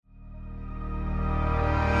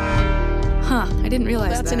didn't realize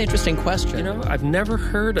That's that. an interesting question. You know, I've never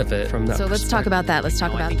heard of it from that So let's talk about that. Let's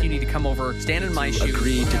talk about I think you need to come over, stand in my shoes.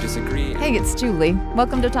 Agree to disagree. Hey, it's Julie.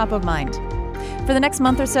 Welcome to Top of Mind. For the next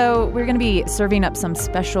month or so, we're going to be serving up some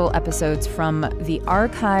special episodes from the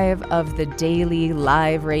archive of the daily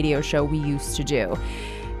live radio show we used to do,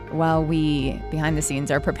 while we, behind the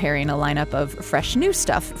scenes, are preparing a lineup of fresh new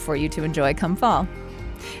stuff for you to enjoy come fall.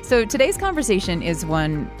 So today's conversation is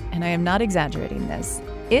one, and I am not exaggerating this,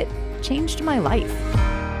 it changed my life.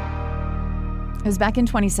 It was back in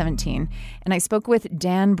 2017, and I spoke with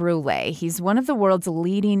Dan Brule. He's one of the world's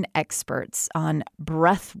leading experts on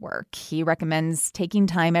breath work. He recommends taking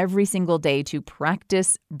time every single day to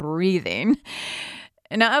practice breathing.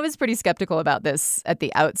 Now, I was pretty skeptical about this at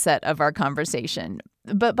the outset of our conversation,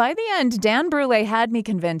 but by the end, Dan Brule had me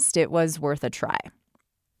convinced it was worth a try.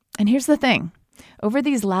 And here's the thing. Over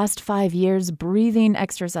these last 5 years, breathing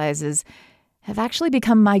exercises have actually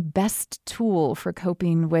become my best tool for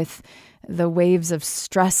coping with the waves of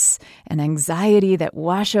stress and anxiety that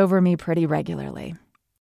wash over me pretty regularly.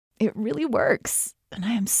 It really works, and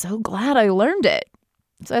I am so glad I learned it.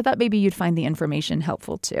 So I thought maybe you'd find the information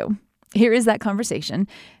helpful too. Here is that conversation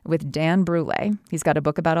with Dan Brule. He's got a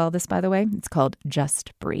book about all this, by the way. It's called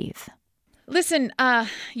Just Breathe. Listen,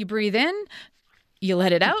 you breathe in, you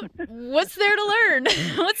let it out. What's there to learn?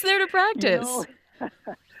 What's there to practice?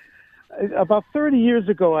 About 30 years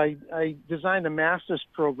ago, I designed a master's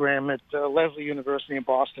program at Lesley University in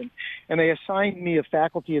Boston, and they assigned me a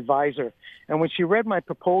faculty advisor. And when she read my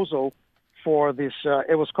proposal for this,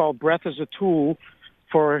 it was called Breath as a Tool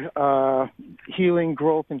for Healing,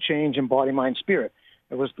 Growth, and Change in Body, Mind, Spirit.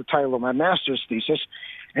 It was the title of my master's thesis.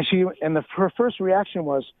 And her first reaction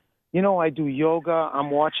was, you know, I do yoga,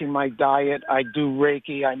 I'm watching my diet, I do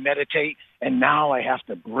Reiki, I meditate, and now I have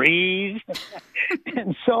to breathe.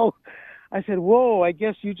 And so I said, whoa, I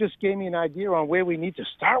guess you just gave me an idea on where we need to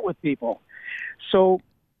start with people. So,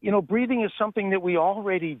 you know, breathing is something that we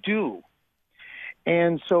already do.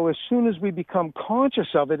 And so as soon as we become conscious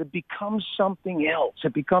of it, it becomes something else.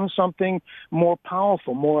 It becomes something more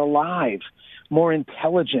powerful, more alive, more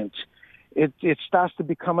intelligent. It starts to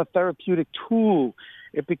become a therapeutic tool.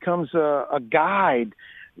 It becomes a guide.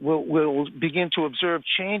 We'll begin to observe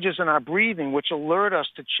changes in our breathing, which alert us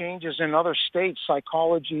to changes in other states,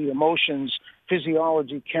 psychology, emotions,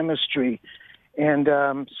 physiology, chemistry. And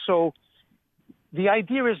so the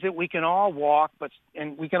idea is that we can all walk,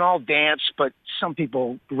 and we can all dance, but some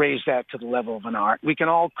people raise that to the level of an art. We can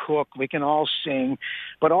all cook, we can all sing,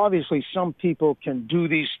 but obviously some people can do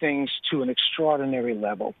these things to an extraordinary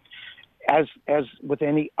level, as with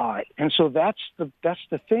any art. And so that's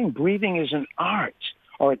the thing. Breathing is an art,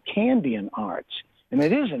 or it can be an art, and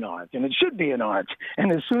it is an art, and it should be an art.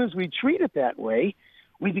 And as soon as we treat it that way,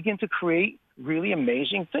 we begin to create really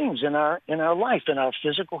amazing things in our life, in our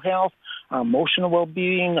physical health, our emotional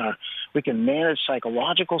well-being. We can manage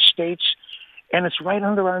psychological states, and it's right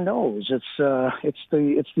under our nose. It's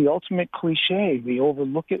the ultimate cliche. We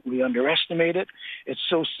overlook it, we underestimate it. It's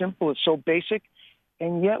so simple, it's so basic.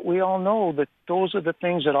 And yet we all know that those are the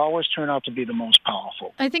things that always turn out to be the most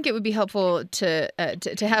powerful. I think it would be helpful to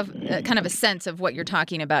have kind of a sense of what you're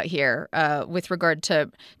talking about here with regard to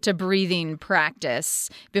breathing practice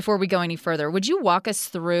before we go any further. Would you walk us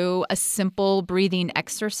through a simple breathing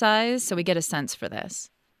exercise so we get a sense for this?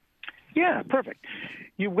 Yeah, perfect.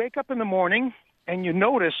 You wake up in the morning and you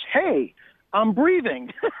notice, hey, I'm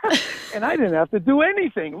breathing. And I didn't have to do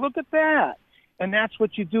anything. Look at that. And that's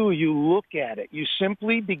what you do. You look at it. You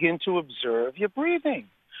simply begin to observe your breathing.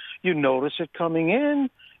 You notice it coming in.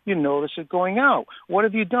 You notice it going out. What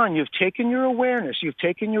have you done? You've taken your awareness. You've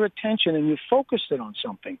taken your attention and you've focused it on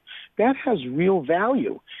something. That has real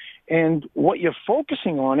value. And what you're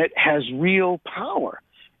focusing on it has real power.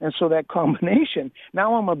 And so that combination,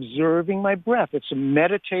 now I'm observing my breath. It's a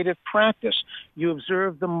meditative practice. You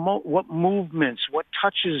observe what movements, what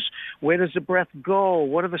touches, where does the breath go,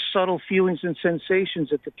 what are the subtle feelings and sensations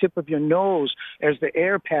at the tip of your nose as the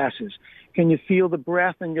air passes. Can you feel the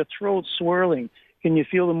breath in your throat swirling? Can you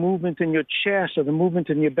feel the movement in your chest or the movement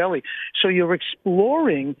in your belly? So you're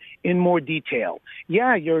exploring in more detail.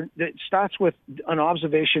 Yeah, it starts with an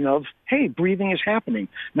observation of, hey, breathing is happening.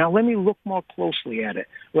 Now let me look more closely at it.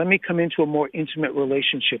 Let me come into a more intimate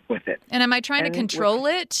relationship with it. And am I trying to control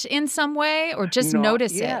it in some way or just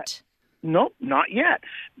notice it? Nope, not yet.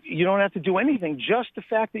 You don't have to do anything. Just the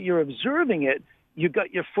fact that you're observing it, you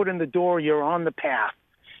got your foot in the door, you're on the path.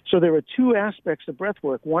 So there are two aspects of breath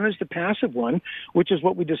work. One is the passive one, which is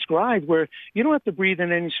what we described, where you don't have to breathe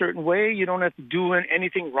in any certain way. You don't have to do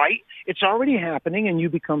anything right. It's already happening, and you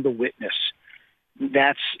become the witness.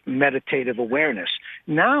 That's meditative awareness.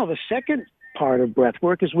 Now, the second part of breath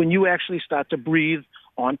work is when you actually start to breathe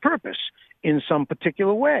on purpose in some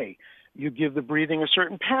particular way. You give the breathing a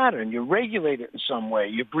certain pattern. You regulate it in some way.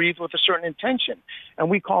 You breathe with a certain intention. And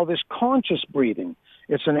we call this conscious breathing.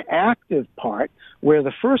 It's an active part where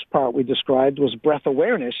the first part we described was breath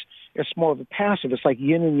awareness. It's more of a passive. It's like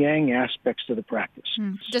yin and yang aspects to the practice.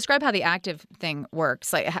 Describe how the active thing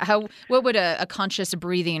works. Like what would a conscious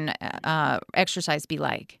breathing exercise be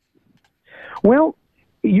like? Well,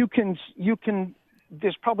 you can.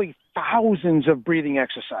 There's probably thousands of breathing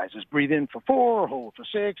exercises. Breathe in for 4, hold for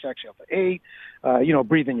 6, exhale for 8.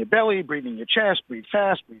 Breathe in your belly, breathe in your chest, breathe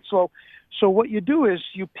fast, breathe slow. So what you do is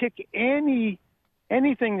you pick anything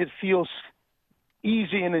that feels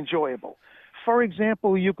easy and enjoyable. For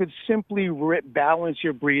example, you could simply balance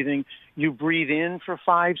your breathing. You breathe in for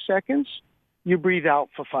 5 seconds. You breathe out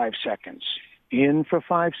for 5 seconds. In for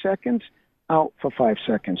 5 seconds, out for 5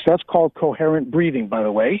 seconds. That's called coherent breathing, by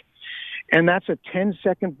the way. And that's a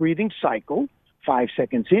 10-second breathing cycle, 5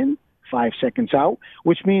 seconds in, 5 seconds out,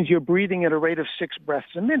 which means you're breathing at a rate of 6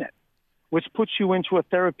 breaths a minute, which puts you into a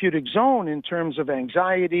therapeutic zone in terms of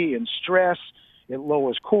anxiety and stress. It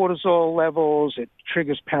lowers cortisol levels. It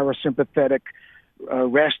triggers parasympathetic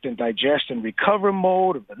rest and digest and recover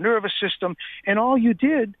mode of the nervous system. And all you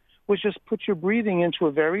did was just put your breathing into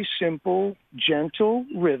a very simple, gentle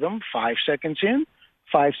rhythm, 5 seconds in,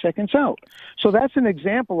 5 seconds out. So that's an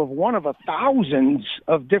example of one of thousands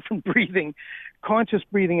of different conscious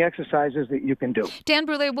breathing exercises that you can do. Dan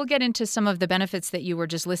Brule, we'll get into some of the benefits that you were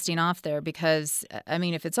just listing off there because, I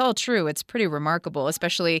mean, if it's all true, it's pretty remarkable,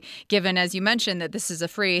 especially given, as you mentioned, that this is a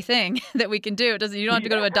free thing that we can do. You don't have to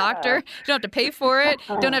go to a doctor. You don't have to pay for it.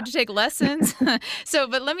 You don't have to take lessons.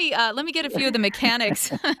 But let me get a few of the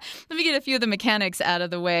mechanics. Let me get a few of the mechanics out of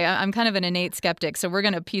the way. I'm kind of an innate skeptic, so we're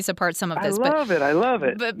going to piece apart some of this. I love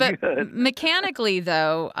it. But mechanically,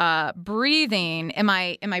 though, breathing, am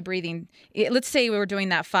I breathing? Let's say we were doing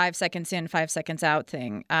that 5 seconds in, 5 seconds out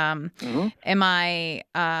thing. Am I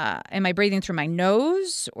breathing through my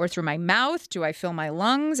nose or through my mouth? Do I fill my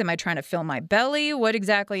lungs? Am I trying to fill my belly? What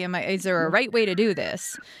exactly is there a right way to do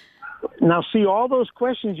this? Now, see, all those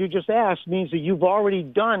questions you just asked means that you've already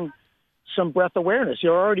done some breath awareness.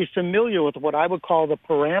 You're already familiar with what I would call the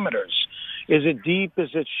parameters. Is it deep?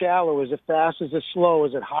 Is it shallow? Is it fast? Is it slow?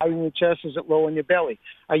 Is it high in your chest? Is it low in your belly?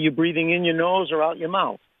 Are you breathing in your nose or out your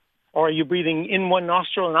mouth? Or are you breathing in one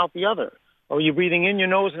nostril and out the other? Or are you breathing in your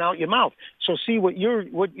nose and out your mouth? So see, what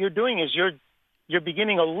you're doing is you're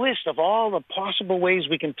beginning a list of all the possible ways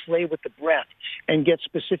we can play with the breath and get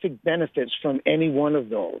specific benefits from any one of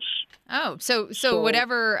those. Oh, so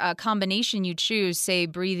whatever combination you choose, say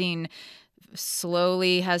breathing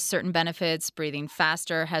slowly has certain benefits, breathing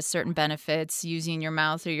faster has certain benefits, using your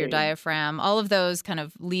mouth or your diaphragm, all of those kind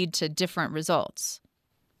of lead to different results.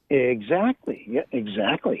 Exactly. Yeah,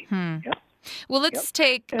 exactly. Yep. Well, let's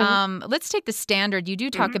take the standard. You do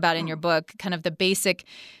talk about in your book kind of the basic.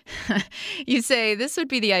 You say this would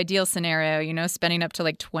be the ideal scenario, spending up to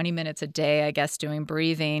like 20 minutes a day, I guess, doing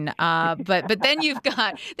breathing. But then you've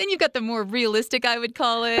got the more realistic, I would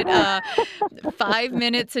call it, 5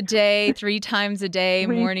 minutes a day, 3 times a day,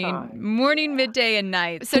 morning, midday, and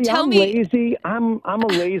night. So tell me, lazy. I'm a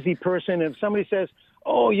lazy person. If somebody says,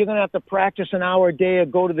 "Oh, you're going to have to practice an hour a day or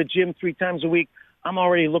go to the gym 3 times a week," I'm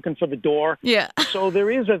already looking for the door. Yeah. So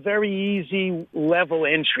there is a very easy level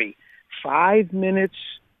entry. 5 minutes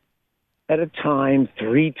at a time,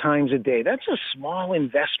 3 times a day. That's a small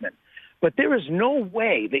investment. But there is no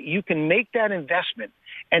way that you can make that investment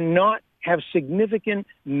and not have significant,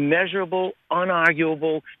 measurable,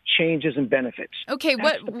 unarguable changes and benefits. Okay,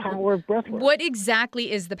 that's the power of breath work. What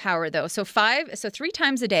exactly is the power, though? So 3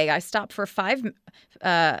 times a day, I stop for 5.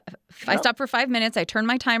 I stop for 5 minutes. I turn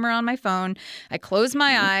my timer on my phone. I close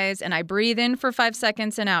my eyes and I breathe in for 5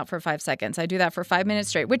 seconds and out for 5 seconds. I do that for 5 minutes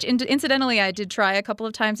straight. Which, incidentally, I did try a couple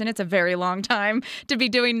of times, and it's a very long time to be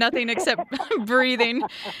doing nothing except breathing.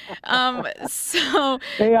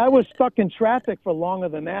 Hey, I was stuck in traffic for longer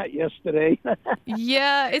than that yesterday.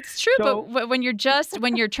 Yeah, it's true. But when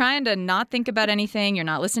you're trying to not think about anything, you're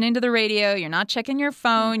not listening to the radio, you're not checking your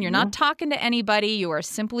phone, you're not talking to anybody, you are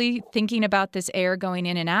simply thinking about this air going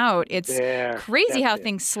in and out. It's crazy how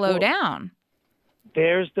things slow down.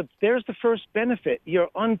 There's the first benefit. You're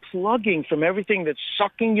unplugging from everything that's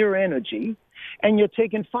sucking your energy, and you're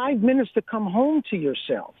taking 5 minutes to come home to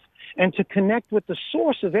yourself and to connect with the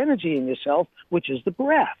source of energy in yourself, which is the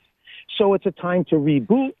breath. So it's a time to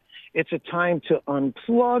reboot. It's a time to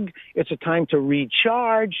unplug. It's a time to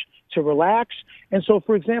recharge, to relax. And so,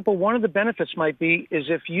 for example, one of the benefits might be is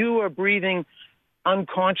if you are breathing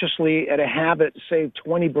unconsciously at a habit, say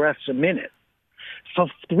 20 breaths a minute, For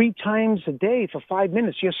 3 times a day, for 5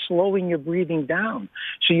 minutes, you're slowing your breathing down.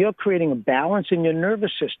 So you're creating a balance in your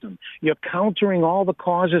nervous system. You're countering all the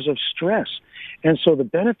causes of stress. And so the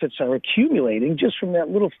benefits are accumulating just from that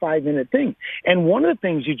little 5-minute thing. And one of the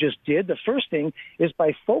things you just did, the first thing, is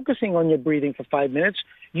by focusing on your breathing for 5 minutes,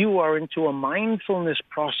 you are into a mindfulness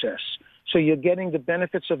process. So you're getting the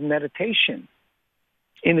benefits of meditation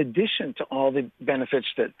in addition to all the benefits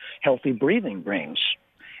that healthy breathing brings.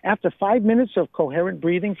 After 5 minutes of coherent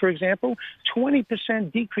breathing, for example,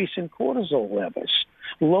 20% decrease in cortisol levels,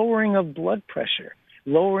 lowering of blood pressure,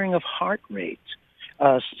 lowering of heart rate,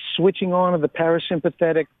 switching on of the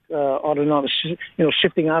parasympathetic autonomic,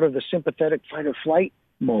 shifting out of the sympathetic fight or flight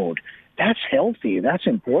mode. That's healthy. That's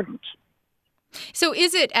important. So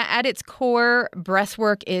is it, at its core, breath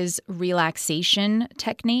work is relaxation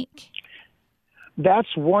technique?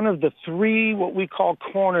 That's one of the 3 what we call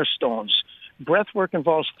cornerstones. Breath work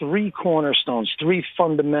involves 3 cornerstones, 3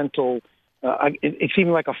 fundamental, it's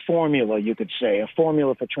even like a formula, you could say, a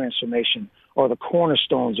formula for transformation, or the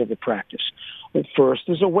cornerstones of the practice. The first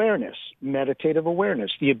is awareness, meditative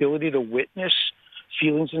awareness, the ability to witness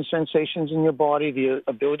feelings and sensations in your body, the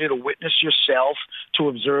ability to witness yourself, to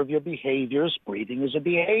observe your behaviors. Breathing is a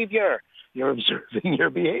behavior. You're observing your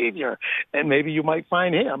behavior. And maybe you might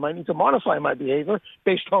find, hey, I might need to modify my behavior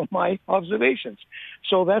based on my observations.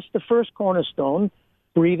 So that's the first cornerstone,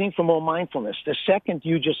 breathing for more mindfulness. The second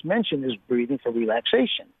you just mentioned is breathing for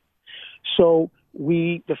relaxation. So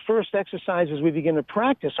the first exercises we begin to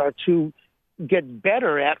practice are to get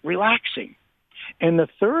better at relaxing. And the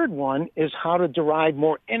third one is how to derive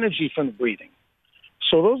more energy from the breathing.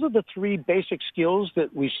 So those are the 3 basic skills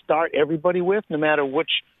that we start everybody with, no matter which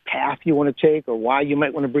path you want to take or why you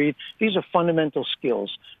might want to breathe. These are fundamental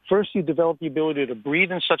skills. First, you develop the ability to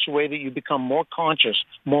breathe in such a way that you become more conscious,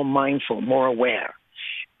 more mindful, more aware,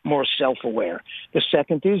 more self-aware. The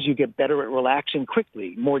second is you get better at relaxing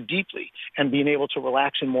quickly, more deeply, and being able to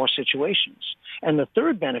relax in more situations. And the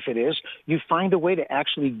third benefit is you find a way to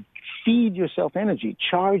actually feed yourself energy,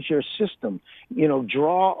 charge your system,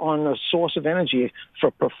 draw on a source of energy for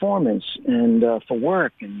performance and for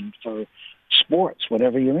work and for sports,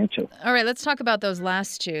 whatever you're into. All right, let's talk about those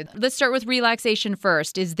last 2. Let's start with relaxation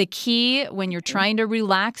first. Is the key when you're trying to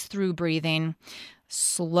relax through breathing,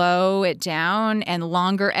 slow it down and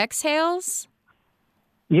longer exhales?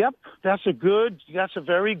 Yep, that's a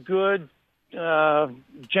very good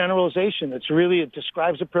generalization. It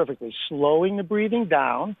describes it perfectly. Slowing the breathing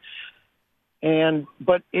down.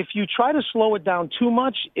 But if you try to slow it down too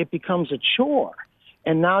much, it becomes a chore.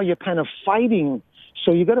 And now you're kind of fighting.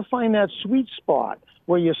 So you got to find that sweet spot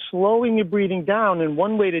where you're slowing your breathing down. And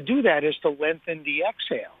one way to do that is to lengthen the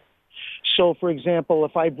exhale. So, for example,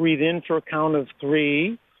 if I breathe in for a count of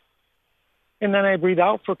 3, and then I breathe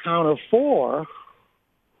out for a count of 4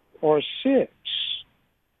 or 6.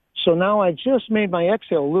 So now I just made my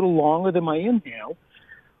exhale a little longer than my inhale,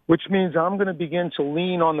 which means I'm going to begin to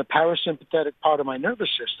lean on the parasympathetic part of my nervous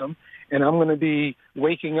system, and I'm going to be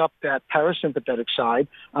waking up that parasympathetic side.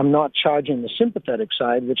 I'm not charging the sympathetic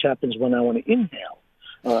side, which happens when I want to inhale.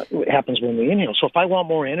 It happens when we inhale. So if I want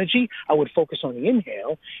more energy, I would focus on the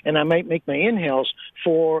inhale, and I might make my inhales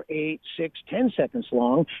 4, 8, 6, 10 seconds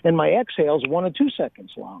long, and my exhales 1 or 2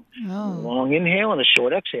 seconds long. Oh. A long inhale and a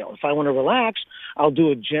short exhale. If I want to relax, I'll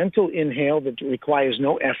do a gentle inhale that requires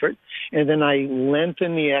no effort, and then I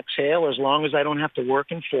lengthen the exhale as long as I don't have to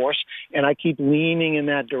work and force, and I keep leaning in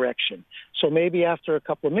that direction. So maybe after a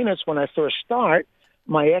couple of minutes when I first start,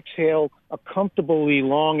 my exhale, a comfortably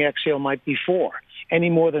long exhale might be 4. Any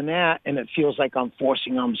more than that, and it feels like I'm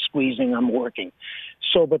forcing, I'm squeezing, I'm working.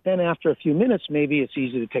 So, but then after a few minutes, maybe it's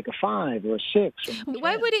easy to take a 5 or a 6.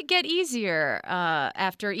 Why would it get easier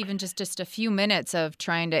after even just a few minutes of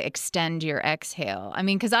trying to extend your exhale? I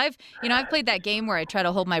mean, because I've played that game where I try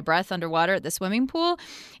to hold my breath underwater at the swimming pool,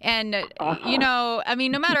 and no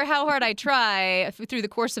matter how hard I try through the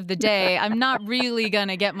course of the day, I'm not really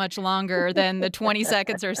gonna get much longer than the 20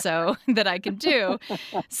 seconds or so that I can do.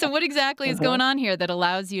 So, what exactly is going on here that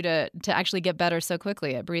allows you to actually get better so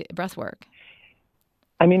quickly at breath work?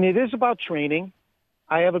 I mean, it is about training.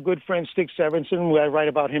 I have a good friend, Stig Severinsen, where I write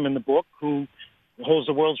about him in the book, who holds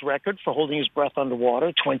the world's record for holding his breath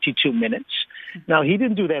underwater, 22 minutes. Now, he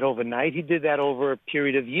didn't do that overnight. He did that over a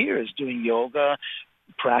period of years, doing yoga,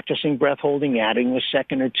 practicing breath holding, adding a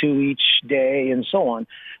second or 2 each day, and so on.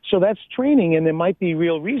 So that's training, and there might be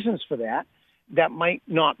real reasons for that. That might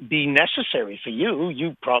not be necessary for you.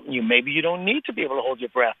 Maybe you don't need to be able to hold your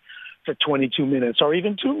breath for 22 minutes or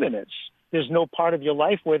even 2 minutes. There's no part of your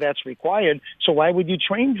life where that's required, so why would you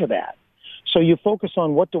train for that? So you focus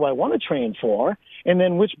on what do I want to train for, and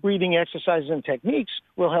then which breathing exercises and techniques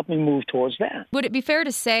will help me move towards that. Would it be fair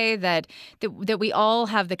to say that we all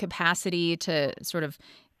have the capacity to sort of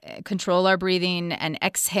control our breathing and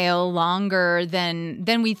exhale longer than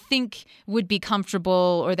we think would be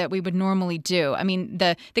comfortable or that we would normally do? I mean,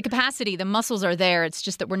 the capacity, the muscles are there. It's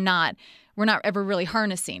just that we're not ever really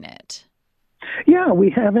harnessing it. Yeah,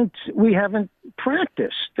 we haven't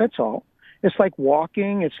practiced. That's all. It's like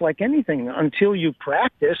walking. It's like anything. Until you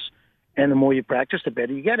practice, and the more you practice, the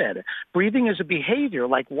better you get at it. Breathing is a behavior,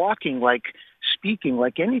 like walking, like speaking,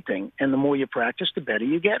 like anything. And the more you practice, the better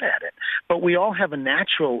you get at it. But we all have a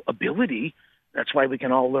natural ability. That's why we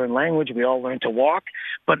can all learn language. We all learn to walk.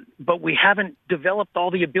 But we haven't developed all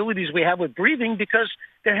the abilities we have with breathing because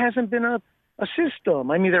there hasn't been a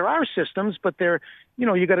system. I mean, there are systems, but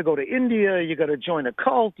you got to go to India, you got to join a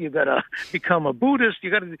cult, you got to become a Buddhist,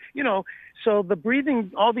 you got to, so the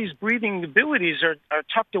breathing, all these breathing abilities are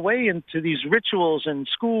tucked away into these rituals and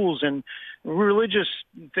schools and religious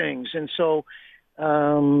things. And so,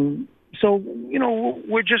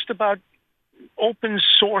 we're just about open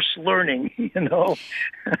source learning,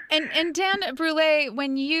 And Dan Brule,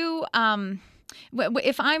 when you,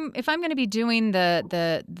 if I'm going to be doing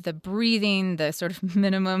the breathing, the sort of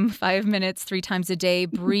minimum 5 minutes, 3 times a day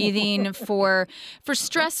breathing for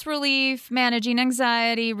stress relief, managing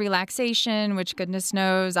anxiety, relaxation, which goodness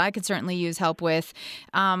knows I could certainly use help with,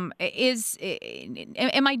 am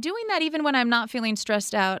I doing that even when I'm not feeling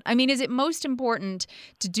stressed out? I mean, is it most important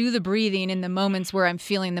to do the breathing in the moments where I'm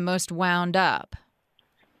feeling the most wound up?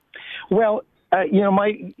 Well,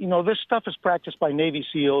 this stuff is practiced by Navy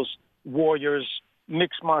SEALs, warriors,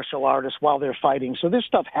 mixed martial artists while they're fighting. So this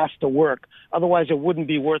stuff has to work. Otherwise, it wouldn't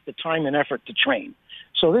be worth the time and effort to train.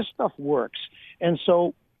 So this stuff works. And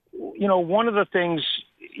so, one of the things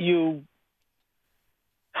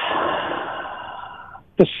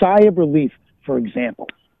the sigh of relief, for example,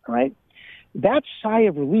 right? That sigh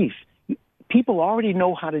of relief, people already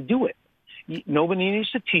know how to do it. Nobody needs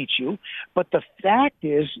to teach you. But the fact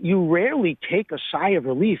is, you rarely take a sigh of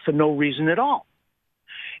relief for no reason at all.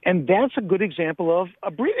 And that's a good example of a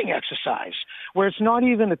breathing exercise where it's not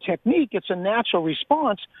even a technique, it's a natural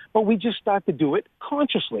response, but we just start to do it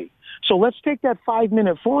consciously. So let's take that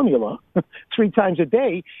 5-minute formula 3 times a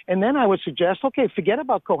day, and then I would suggest, okay, forget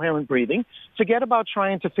about coherent breathing, forget about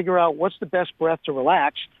trying to figure out what's the best breath to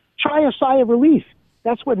relax, try a sigh of relief.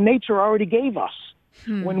 That's what nature already gave us.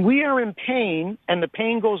 When we are in pain and the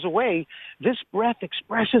pain goes away, this breath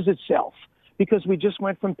expresses itself. Because we just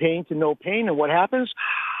went from pain to no pain, and what happens?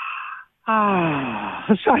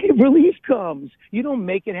 A sigh of relief comes. You don't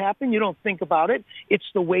make it happen. You don't think about it. It's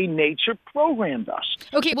the way nature programmed us.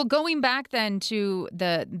 Okay, well, going back then to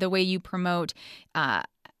the way you promote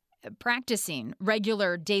practicing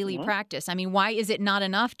regular daily practice. I mean, why is it not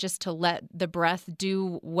enough just to let the breath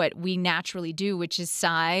do what we naturally do, which is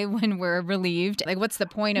sigh when we're relieved? Like, what's the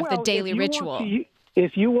point of the daily ritual?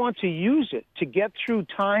 If you want to use it to get through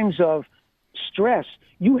times of stress,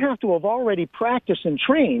 you have to have already practiced and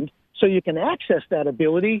trained so you can access that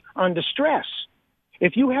ability under stress.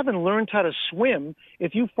 If you haven't learned how to swim,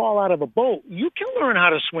 if you fall out of a boat, you can learn how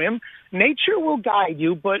to swim. Nature will guide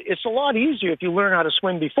you, but it's a lot easier if you learn how to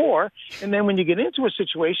swim before. And then when you get into a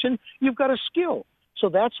situation, you've got a skill. So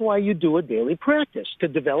that's why you do a daily practice, to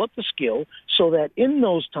develop the skill so that in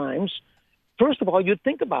those times, first of all, you'd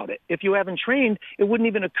think about it. If you haven't trained, it wouldn't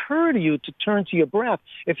even occur to you to turn to your breath.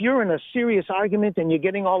 If you're in a serious argument and you're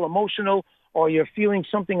getting all emotional or you're feeling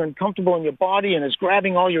something uncomfortable in your body and it's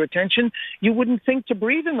grabbing all your attention, you wouldn't think to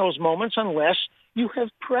breathe in those moments unless you have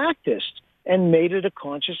practiced and made it a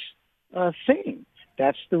conscious thing.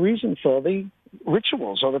 That's the reason for the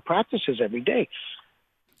rituals or the practices every day.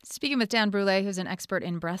 Speaking with Dan Brule, who's an expert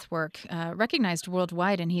in breath work, recognized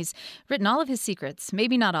worldwide, and he's written all of his secrets,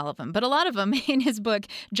 maybe not all of them, but a lot of them in his book,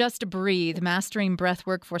 Just Breathe, Mastering Breath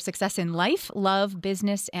Work for Success in Life, Love,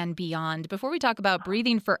 Business, and Beyond. Before we talk about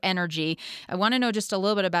breathing for energy, I want to know just a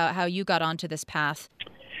little bit about how you got onto this path.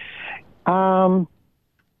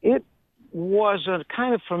 It was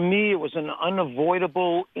for me, it was an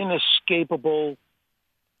unavoidable, inescapable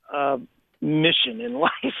mission in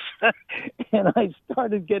life. And I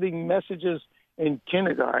started getting messages in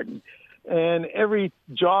kindergarten. And every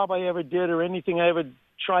job I ever did or anything I ever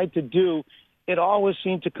tried to do, it always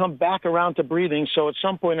seemed to come back around to breathing. So at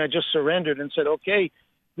some point I just surrendered and said, okay,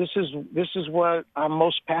 this is what I'm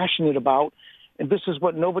most passionate about. And this is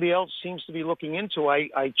what nobody else seems to be looking into. I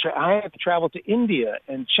had to travel to India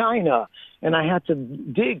and China, and I had to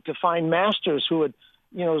dig to find masters who had,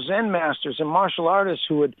 Zen masters and martial artists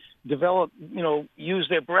who would develop, use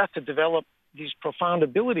their breath to develop these profound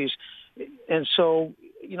abilities. And so,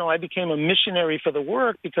 I became a missionary for the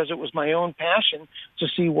work because it was my own passion to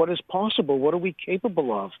see what is possible. What are we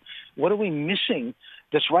capable of? What are we missing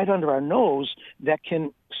that's right under our nose that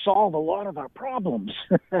can solve a lot of our problems?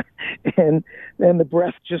 And then the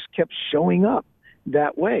breath just kept showing up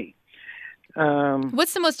that way.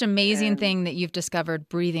 What's the most amazing thing that you've discovered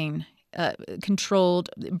breathing, controlled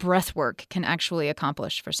breath work can actually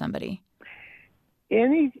accomplish for somebody?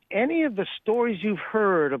 Any of the stories you've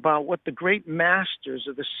heard about what the great masters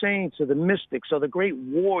or the saints or the mystics or the great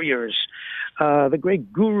warriors, the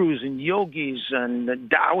great gurus and yogis and the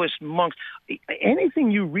Taoist monks, anything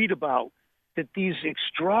you read about that these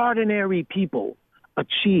extraordinary people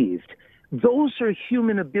achieved, those are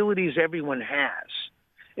human abilities everyone has.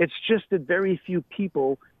 It's just that very few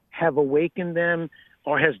people have awakened them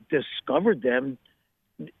or has discovered them,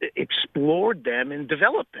 explored them, and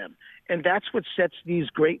developed them. And that's what sets these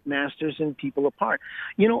great masters and people apart.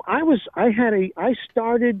 I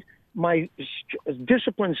started my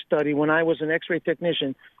discipline study when I was an X-ray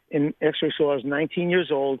technician in X-ray, so I was 19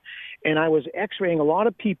 years old, and I was X-raying a lot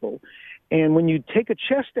of people. And when you take a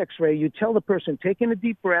chest X-ray, you tell the person, take in a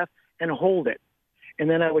deep breath and hold it. And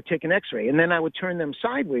then I would take an X-ray, and then I would turn them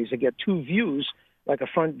sideways to get two views, like a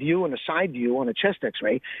front view and a side view on a chest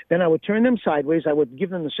X-ray. Then I would turn them sideways. I would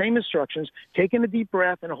give them the same instructions, take in a deep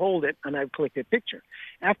breath and hold it, and I'd click a picture.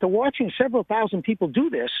 After watching several thousand people do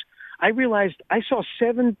this, I realized I saw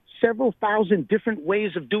several thousand different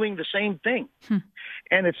ways of doing the same thing.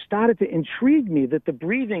 And it started to intrigue me that the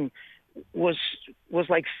breathing was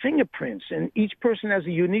like fingerprints, and each person has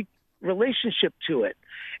a unique relationship to it.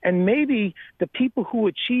 And maybe the people who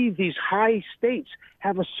achieve these high states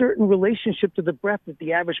have a certain relationship to the breath that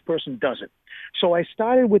the average person doesn't. So I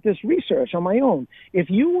started with this research on my own. If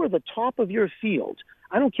you were the top of your field,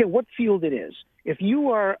 I don't care what field it is, if you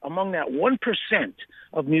are among that 1%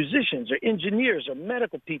 of musicians or engineers or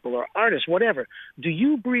medical people or artists, whatever, do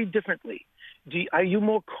you breathe differently? Are you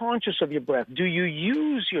more conscious of your breath? Do you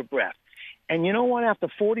use your breath? And you know what? After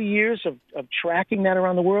 40 years of tracking that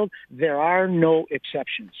around the world, there are no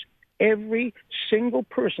exceptions. Every single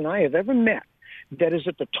person I have ever met that is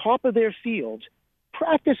at the top of their field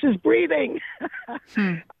practices breathing.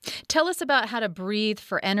 Tell us about how to breathe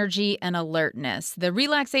for energy and alertness. The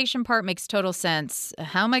relaxation part makes total sense.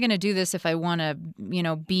 How am I going to do this if I want to,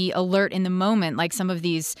 be alert in the moment, like some of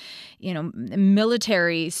these,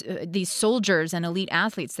 militaries, these soldiers and elite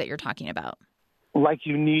athletes that you're talking about? Like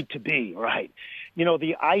you need to be, right?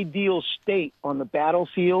 The ideal state on the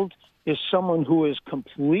battlefield is someone who is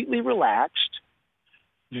completely relaxed,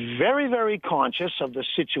 very, very conscious of the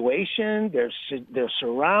situation, their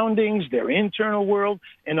surroundings, their internal world.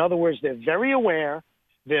 In other words, they're very aware,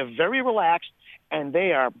 they're very relaxed, and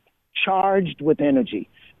they are charged with energy.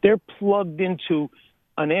 They're plugged into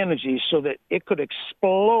an energy so that it could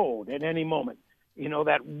explode at any moment.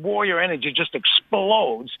 That warrior energy just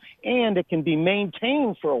explodes, and it can be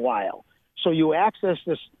maintained for a while. So you access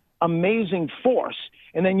this amazing force,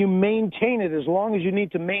 and then you maintain it as long as you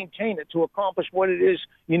need to maintain it to accomplish what it is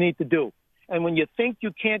you need to do. And when you think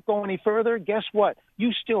you can't go any further, guess what?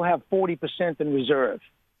 You still have 40% in reserve.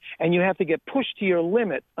 And you have to get pushed to your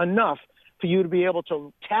limit enough for you to be able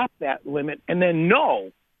to tap that limit and then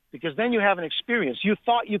know, because then you have an experience. You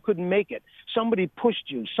thought you couldn't make it. Somebody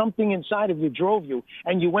pushed you. Something inside of you drove you,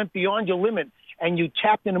 and you went beyond your limit, and you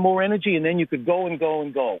tapped into more energy, and then you could go and go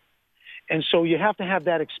and go. And so you have to have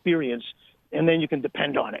that experience, and then you can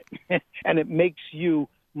depend on it. And it makes you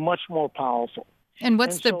much more powerful. And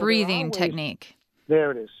what's the breathing technique?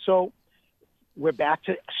 There it is. So we're back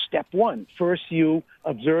to step one. First, you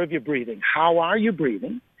observe your breathing. How are you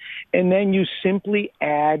breathing? And then you simply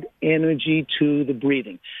add energy to the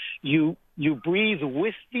breathing. You breathe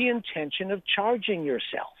with the intention of charging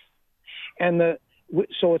yourself. And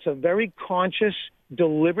so it's a very conscious,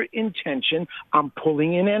 deliberate intention. I'm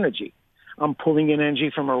pulling in energy. I'm pulling in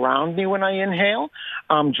energy from around me when I inhale.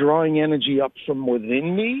 I'm drawing energy up from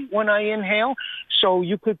within me when I inhale. So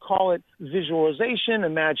you could call it visualization,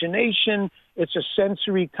 imagination. It's a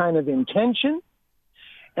sensory kind of intention.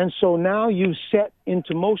 And so now you set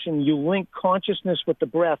into motion, you link consciousness with the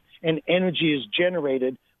breath, and energy is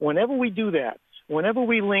generated. Whenever we do that, whenever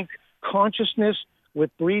we link consciousness with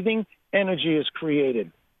breathing, energy is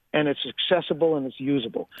created, and it's accessible and it's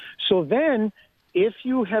usable. So then, if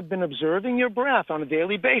you have been observing your breath on a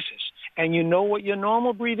daily basis, and you know what your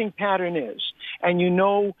normal breathing pattern is, and you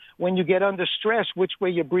know when you get under stress which way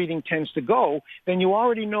your breathing tends to go, then you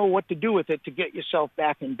already know what to do with it to get yourself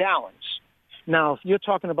back in balance. Now, if you're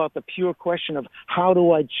talking about the pure question of how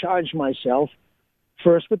do I charge myself,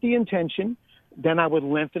 first with the intention, Then I would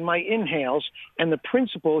lengthen my inhales. And the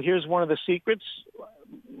principle, here's one of the secrets,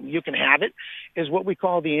 you can have it, is what we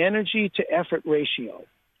call the energy to effort ratio.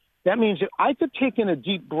 That means that I could take in a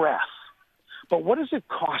deep breath, but what does it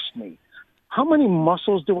cost me? How many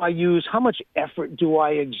muscles do I use? How much effort do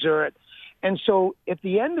I exert? And so at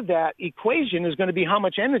the end of that equation is going to be how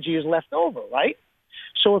much energy is left over, right?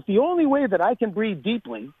 So if the only way that I can breathe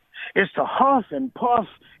deeply is to huff and puff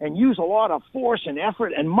and use a lot of force and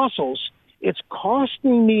effort and muscles, it's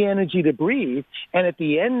costing me energy to breathe. And at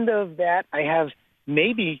the end of that, I have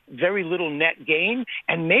maybe very little net gain,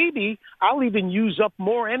 and maybe I'll even use up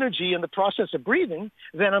more energy in the process of breathing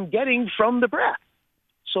than I'm getting from the breath.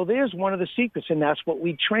 So there's one of the secrets, and that's what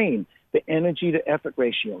we train, the energy to effort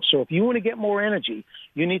ratio. So if you want to get more energy,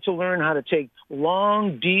 you need to learn how to take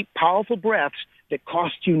long, deep, powerful breaths that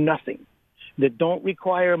cost you nothing, that don't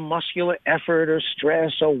require muscular effort or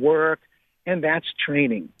stress or work, and that's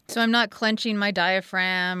training. So I'm not clenching my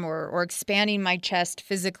diaphragm or expanding my chest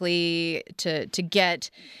physically to get,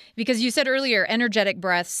 because you said earlier, energetic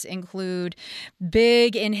breaths include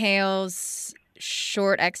big inhales,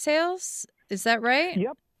 short exhales. Is that right?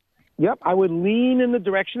 Yep. I would lean in the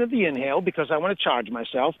direction of the inhale because I want to charge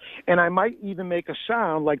myself, and I might even make a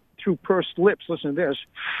sound like through pursed lips. Listen to this.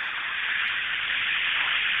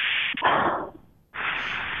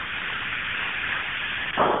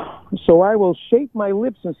 So I will shape my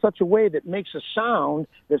lips in such a way that makes a sound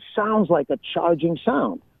that sounds like a charging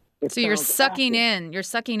sound. So you're sucking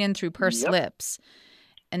in through pursed lips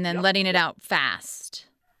and then letting it out fast.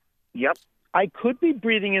 Yep. I could be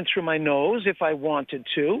breathing in through my nose if I wanted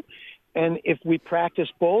to. And if we practice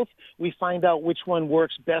both, we find out which one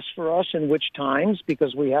works best for us and which times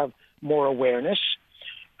because we have more awareness.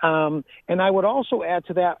 And I would also add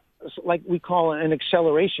to that, like we call an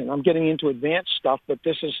acceleration. I'm getting into advanced stuff, but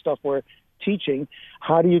this is stuff we're teaching.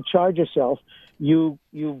 How do you charge yourself? You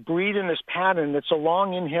breathe in this pattern that's a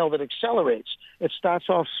long inhale that accelerates. It starts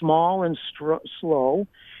off small and slow,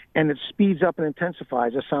 and it speeds up and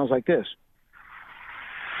intensifies. It sounds like this.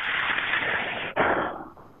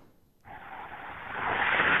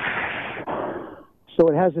 So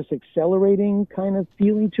it has this accelerating kind of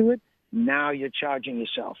feeling to it. Now you're charging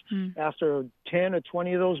yourself. After 10 or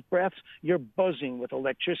 20 of those breaths, you're buzzing with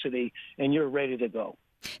electricity and you're ready to go.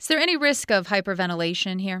 Is there any risk of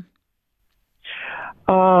hyperventilation here?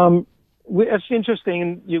 It's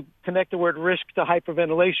interesting. You connect the word risk to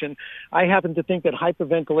hyperventilation. I happen to think that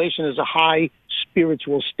hyperventilation is a high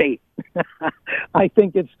spiritual state. I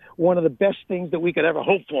think it's one of the best things that we could ever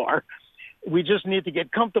hope for. We just need to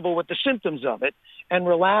get comfortable with the symptoms of it and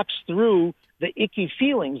relapse through the icky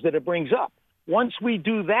feelings that it brings up. Once we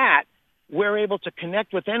do that, we're able to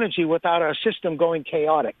connect with energy without our system going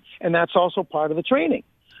chaotic. And that's also part of the training.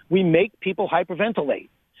 We make people hyperventilate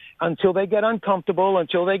until they get uncomfortable,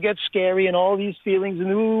 until they get scary and all these feelings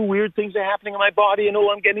and, ooh, weird things are happening in my body and, oh,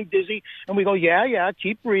 I'm getting dizzy. And we go, yeah,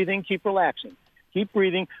 keep breathing, keep relaxing. Keep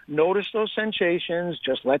breathing. Notice those sensations.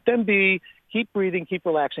 Just let them be. Keep breathing, keep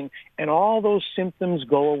relaxing. And all those symptoms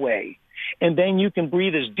go away. And then you can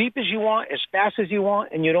breathe as deep as you want, as fast as you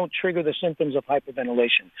want, and you don't trigger the symptoms of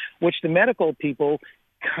hyperventilation, which the medical people,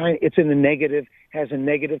 it's in the negative, has a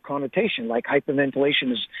negative connotation. Like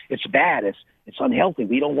hyperventilation it's bad, it's unhealthy,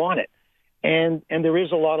 we don't want it. And there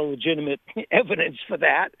is a lot of legitimate evidence for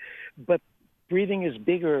that, but breathing is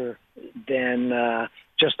bigger than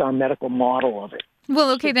just our medical model of it.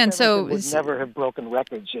 Well, okay, then, so would never have broken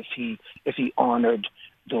records if he honored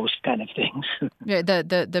those kind of things.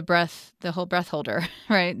 the breath, the whole breath holder,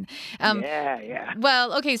 right? Yeah.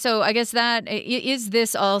 Well, okay, so I guess is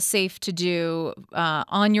this all safe to do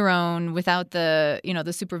on your own without the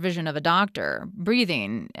supervision of a doctor?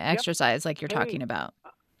 Breathing exercise, like you're talking about.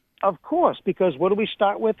 Of course, because what do we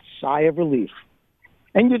start with? Sigh of relief,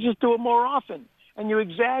 and you just do it more often. And you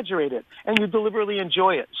exaggerate it, and you deliberately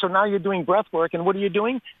enjoy it. So now you're doing breath work, and what are you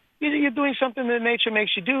doing? You're doing something that nature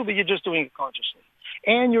makes you do, but you're just doing it consciously.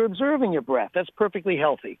 And you're observing your breath. That's perfectly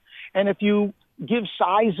healthy. And if you give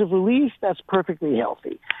sighs of relief, that's perfectly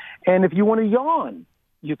healthy. And if you want to yawn,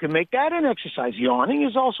 you can make that an exercise. Yawning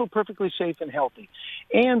is also perfectly safe and healthy.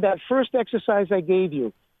 And that first exercise I gave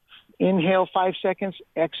you, inhale 5 seconds,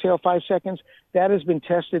 exhale 5 seconds, that has been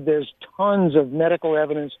tested. There's tons of medical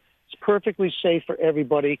evidence. It's perfectly safe for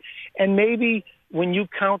everybody. And maybe when you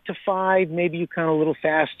count to 5, maybe you count a little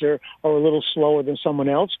faster or a little slower than someone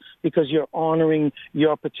else because you're honoring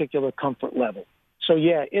your particular comfort level. So,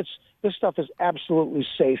 this stuff is absolutely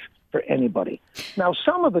safe for anybody. Now,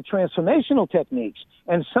 some of the transformational techniques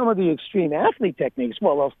and some of the extreme athlete techniques,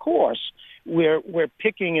 well, of course, we're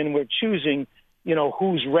picking and we're choosing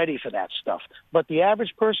who's ready for that stuff. But the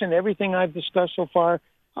average person, everything I've discussed so far,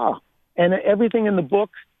 and everything in the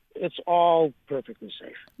book, it's all perfectly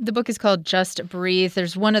safe. The book is called Just Breathe.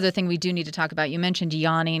 There's one other thing we do need to talk about. You mentioned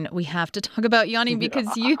yawning. We have to talk about yawning because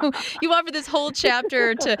you offer this whole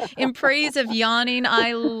chapter in praise of yawning.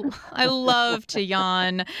 I love to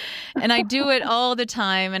yawn, and I do it all the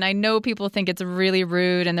time. And I know people think it's really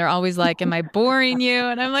rude, and they're always like, "Am I boring you?"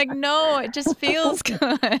 And I'm like, "No, it just feels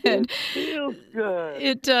good." It feels good.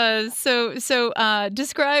 It does. So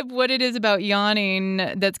describe what it is about yawning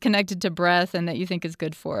that's connected to breath and that you think is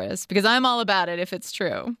good for us, because I'm all about it if it's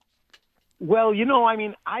true. Well,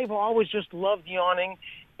 I've always just loved yawning,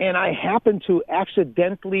 and I happen to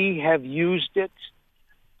accidentally have used it.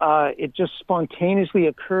 It just spontaneously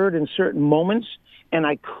occurred in certain moments, and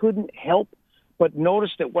I couldn't help but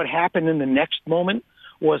notice that what happened in the next moment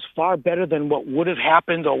was far better than what would have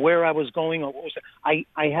happened or where I was going. I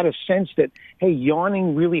had a sense that, hey,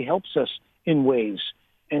 yawning really helps us in ways,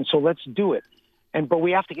 and so let's do it. But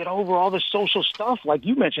we have to get over all the social stuff, like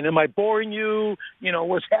you mentioned. Am I boring you?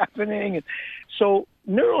 What's happening? And so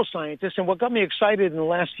neuroscientists, and what got me excited in the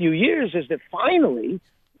last few years is that finally,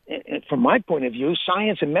 from my point of view,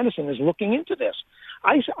 science and medicine is looking into this.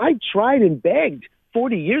 I tried and begged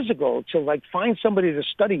 40 years ago to find somebody to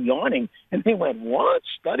study yawning, and they went, "What?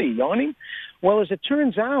 Study yawning?" Well, as it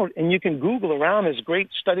turns out, and you can Google around, there's a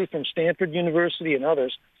great study from Stanford University and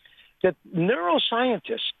others, that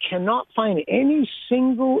neuroscientists cannot find any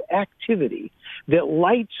single activity that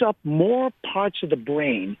lights up more parts of the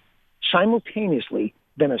brain simultaneously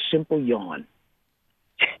than a simple yawn.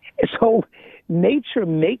 So nature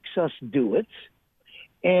makes us do it,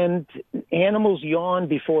 and animals yawn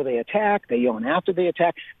before they attack, they yawn after they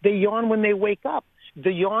attack, they yawn when they wake up.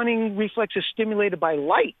 The yawning reflex is stimulated by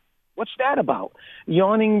light. What's that about?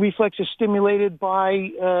 Yawning reflex is stimulated by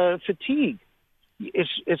fatigue.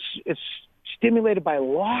 It's stimulated by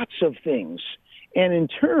lots of things, and in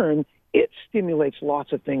turn, it stimulates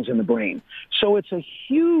lots of things in the brain. So it's a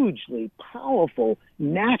hugely powerful,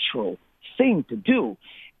 natural thing to do.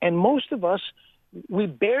 And most of us, we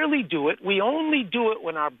barely do it. We only do it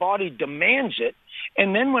when our body demands it.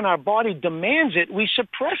 And then when our body demands it, we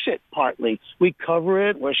suppress it partly. We cover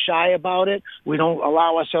it. We're shy about it. We don't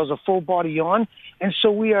allow ourselves a full body yawn. And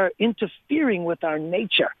so we are interfering with our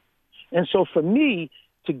nature. And so for me,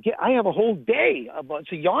 I have a whole day about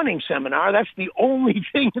it's a yawning seminar. That's the only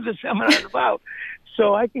thing the seminar is about.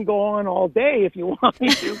 So I can go on all day if you want me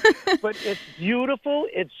to. But it's beautiful,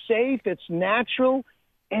 it's safe, it's natural,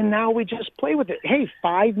 and now we just play with it. Hey,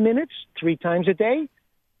 5 minutes, 3 times a day,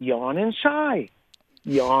 yawn and sigh.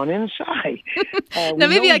 Yawn and sigh. Now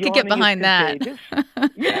maybe I could get behind that.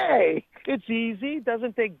 Yay! It's easy,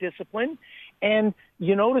 doesn't take discipline. And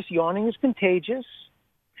you notice yawning is contagious.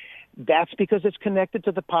 That's because it's connected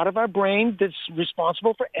to the part of our brain that's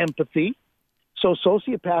responsible for empathy. So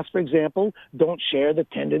sociopaths, for example, don't share the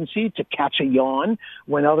tendency to catch a yawn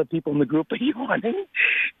when other people in the group are yawning.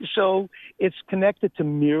 So it's connected to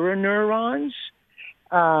mirror neurons.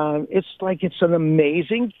 It's an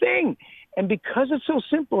amazing thing. And because it's so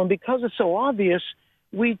simple and because it's so obvious,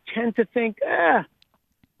 we tend to think,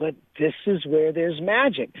 but this is where there's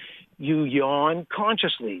magic. You yawn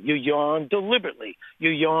consciously. You yawn deliberately. You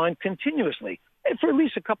yawn continuously. And for at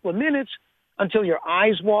least a couple of minutes until your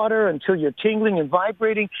eyes water, until you're tingling and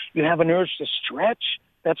vibrating. You have an urge to stretch.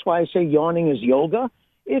 That's why I say yawning is yoga.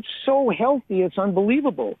 It's so healthy. It's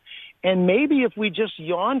unbelievable. And maybe if we just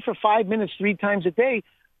yawn for 5 minutes 3 times a day,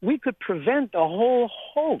 we could prevent a whole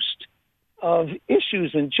host of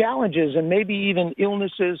issues and challenges and maybe even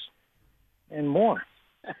illnesses and more.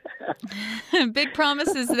 Big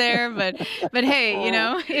promises there, but hey,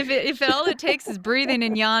 if all it takes is breathing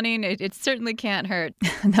and yawning, it certainly can't hurt.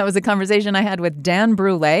 That was a conversation I had with Dan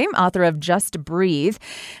Brule, author of Just Breathe,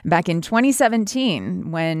 back in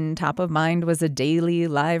 2017 when Top of Mind was a daily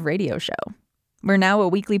live radio show. We're now a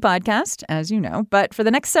weekly podcast, as you know, but for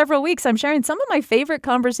the next several weeks, I'm sharing some of my favorite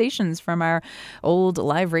conversations from our old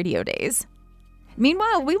live radio days.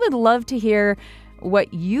 Meanwhile, we would love to hear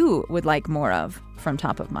what you would like more of from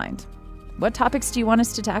Top of Mind. What topics do you want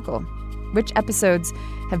us to tackle? Which episodes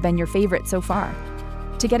have been your favorite so far?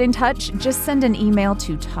 To get in touch, just send an email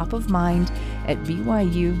to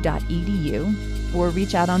topofmind@byu.edu or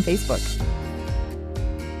reach out on Facebook.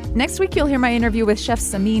 Next week, you'll hear my interview with Chef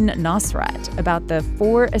Samin Nosrat about the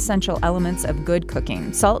 4 essential elements of good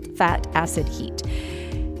cooking: salt, fat, acid, heat.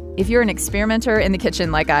 If you're an experimenter in the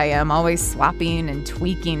kitchen like I am, always swapping and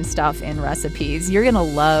tweaking stuff in recipes, you're going to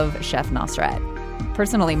love Chef Nosrat.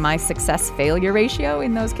 Personally, my success-failure ratio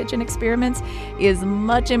in those kitchen experiments is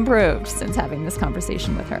much improved since having this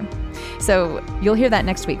conversation with her. So you'll hear that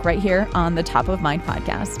next week right here on the Top of Mind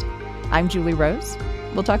podcast. I'm Julie Rose.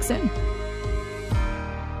 We'll talk soon.